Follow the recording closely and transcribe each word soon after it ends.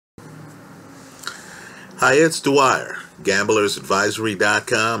Hi, it's Dwyer,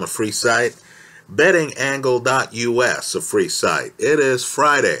 gamblersadvisory.com, a free site, bettingangle.us, a free site. It is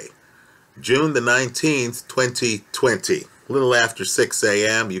Friday, June the 19th, 2020, a little after 6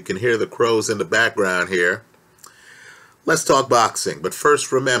 a.m. You can hear the crows in the background here. Let's talk boxing, but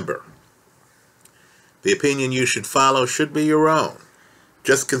first remember, the opinion you should follow should be your own.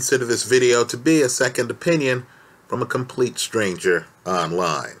 Just consider this video to be a second opinion from a complete stranger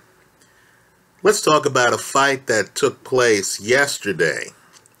online. Let's talk about a fight that took place yesterday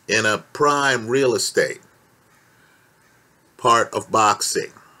in a prime real estate part of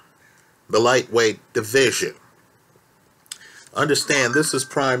boxing, the lightweight division. Understand, this is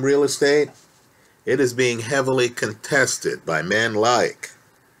prime real estate. It is being heavily contested by men like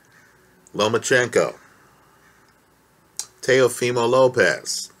Lomachenko, Teofimo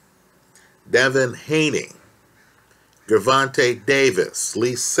Lopez, Devin Haney, Gervonta Davis,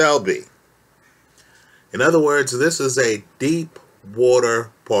 Lee Selby. In other words, this is a deep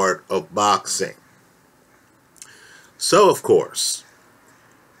water part of boxing. So, of course,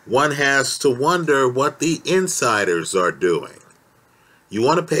 one has to wonder what the insiders are doing. You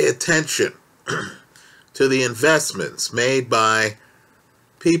want to pay attention to the investments made by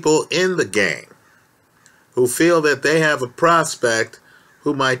people in the game who feel that they have a prospect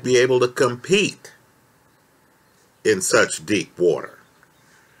who might be able to compete in such deep water,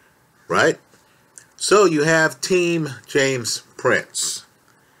 right? So you have Team James Prince,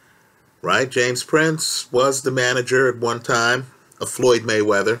 right? James Prince was the manager at one time of Floyd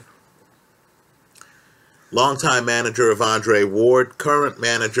Mayweather, longtime manager of Andre Ward, current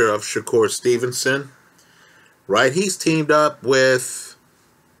manager of Shakur Stevenson, right? He's teamed up with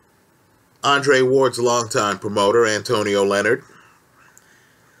Andre Ward's longtime promoter, Antonio Leonard.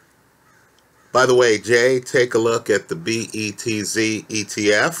 By the way, Jay, take a look at the BETZ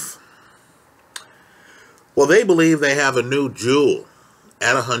ETF. Well, they believe they have a new jewel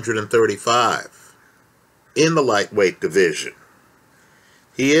at 135 in the lightweight division.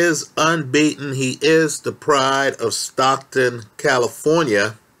 He is unbeaten. He is the pride of Stockton,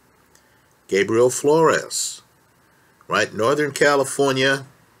 California, Gabriel Flores, right? Northern California,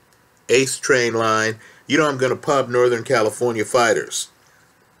 Ace Train Line. You know I'm going to pub Northern California fighters.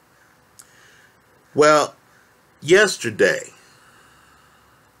 Well, yesterday,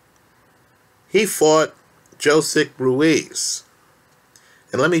 he fought Josec Ruiz.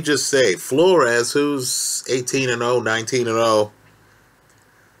 And let me just say, Flores, who's 18-0, 19-0,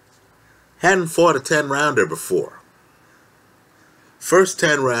 hadn't fought a 10-rounder before. First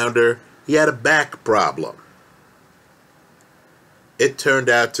 10-rounder, he had a back problem. It turned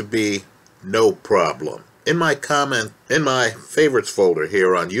out to be no problem. In my favorites folder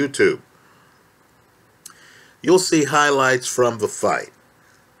here on YouTube, you'll see highlights from the fight.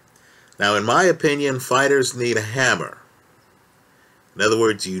 Now, in my opinion, fighters need a hammer. In other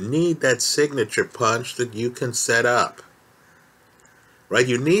words, you need that signature punch that you can set up. Right?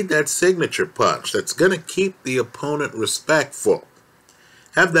 You need that signature punch that's going to keep the opponent respectful.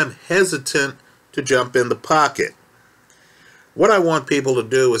 Have them hesitant to jump in the pocket. What I want people to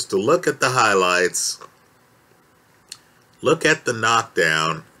do is to look at the highlights, look at the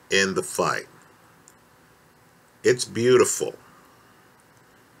knockdown in the fight. It's beautiful.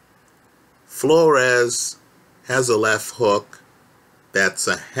 Flores has a left hook that's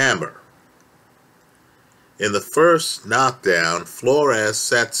a hammer. In the first knockdown, Flores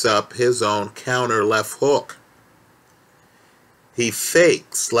sets up his own counter left hook. He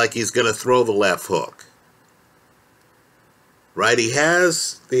fakes like he's going to throw the left hook. Right? He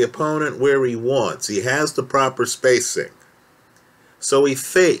has the opponent where he wants. He has the proper spacing. So he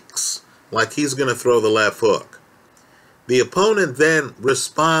fakes like he's going to throw the left hook. The opponent then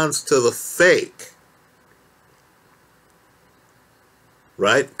responds to the fake,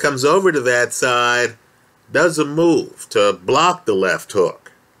 right? Comes over to that side, does a move to block the left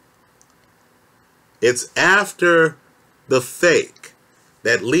hook. It's after the fake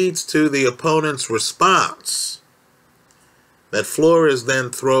that leads to the opponent's response that Flores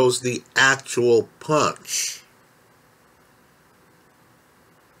then throws the actual punch.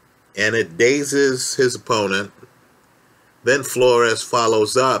 And it dazes his opponent. Then Flores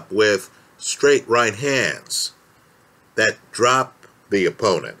follows up with straight right hands that drop the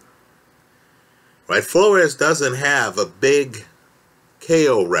opponent. Right? Flores doesn't have a big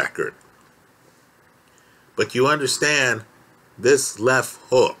KO record. But you understand, this left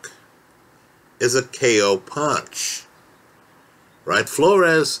hook is a KO punch. Right?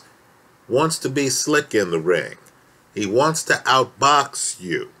 Flores wants to be slick in the ring. He wants to outbox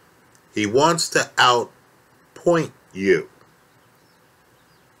you. He wants to outpoint you.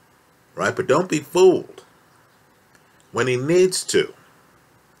 Right? But don't be fooled. when he needs to.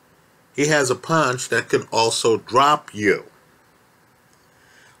 He has a punch that can also drop you.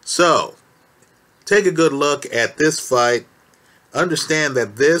 So, take a good look at this fight. Understand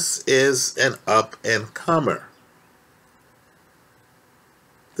that this is an up-and-comer.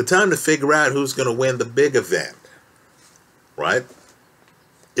 The time to figure out who's going to win the big event, right,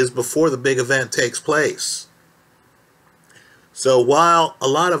 is before the big event takes place. So while a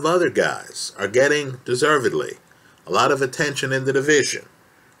lot of other guys are getting, deservedly, a lot of attention in the division,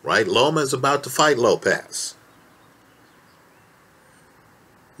 right? Loma is about to fight Lopez.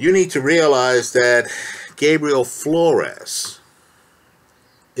 You need to realize that Gabriel Flores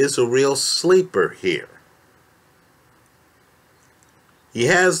is a real sleeper here. He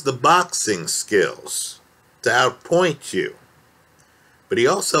has the boxing skills to outpoint you, but he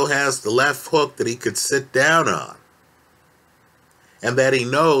also has the left hook that he could sit down on, and that he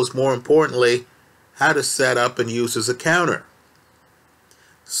knows, more importantly, how to set up and use as a counter.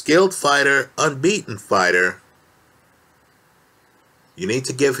 Skilled fighter, unbeaten fighter. You need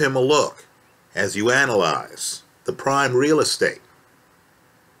to give him a look as you analyze the prime real estate.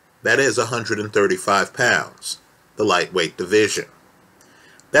 That is 135 pounds, the lightweight division.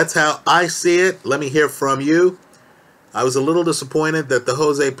 That's how I see it. Let me hear from you. I was a little disappointed that the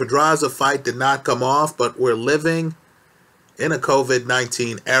Jose Pedraza fight did not come off, but we're living in a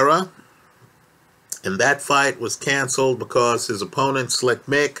COVID-19 era. And that fight was canceled because his opponent, Slick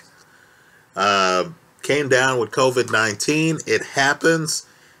Mick, came down with COVID-19. It happens.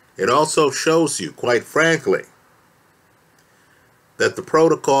 It also shows you, quite frankly, that the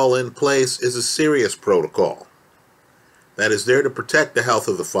protocol in place is a serious protocol that is there to protect the health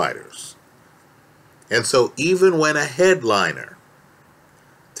of the fighters. And so even when a headliner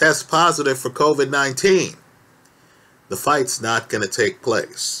tests positive for COVID-19, the fight's not going to take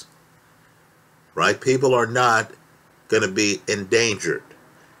place. Right? People are not going to be endangered.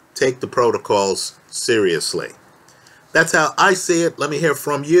 Take the protocols seriously. That's how I see it. Let me hear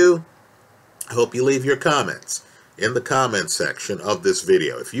from you. I hope you leave your comments in the comment section of this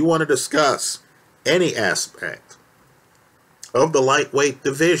video. If you want to discuss any aspect of the lightweight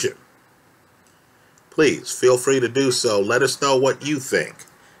division, please feel free to do so. Let us know what you think,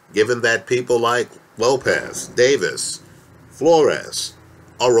 given that people like Lopez, Davis, Flores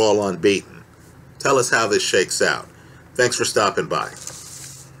are all unbeaten. Tell us how this shakes out. Thanks for stopping by.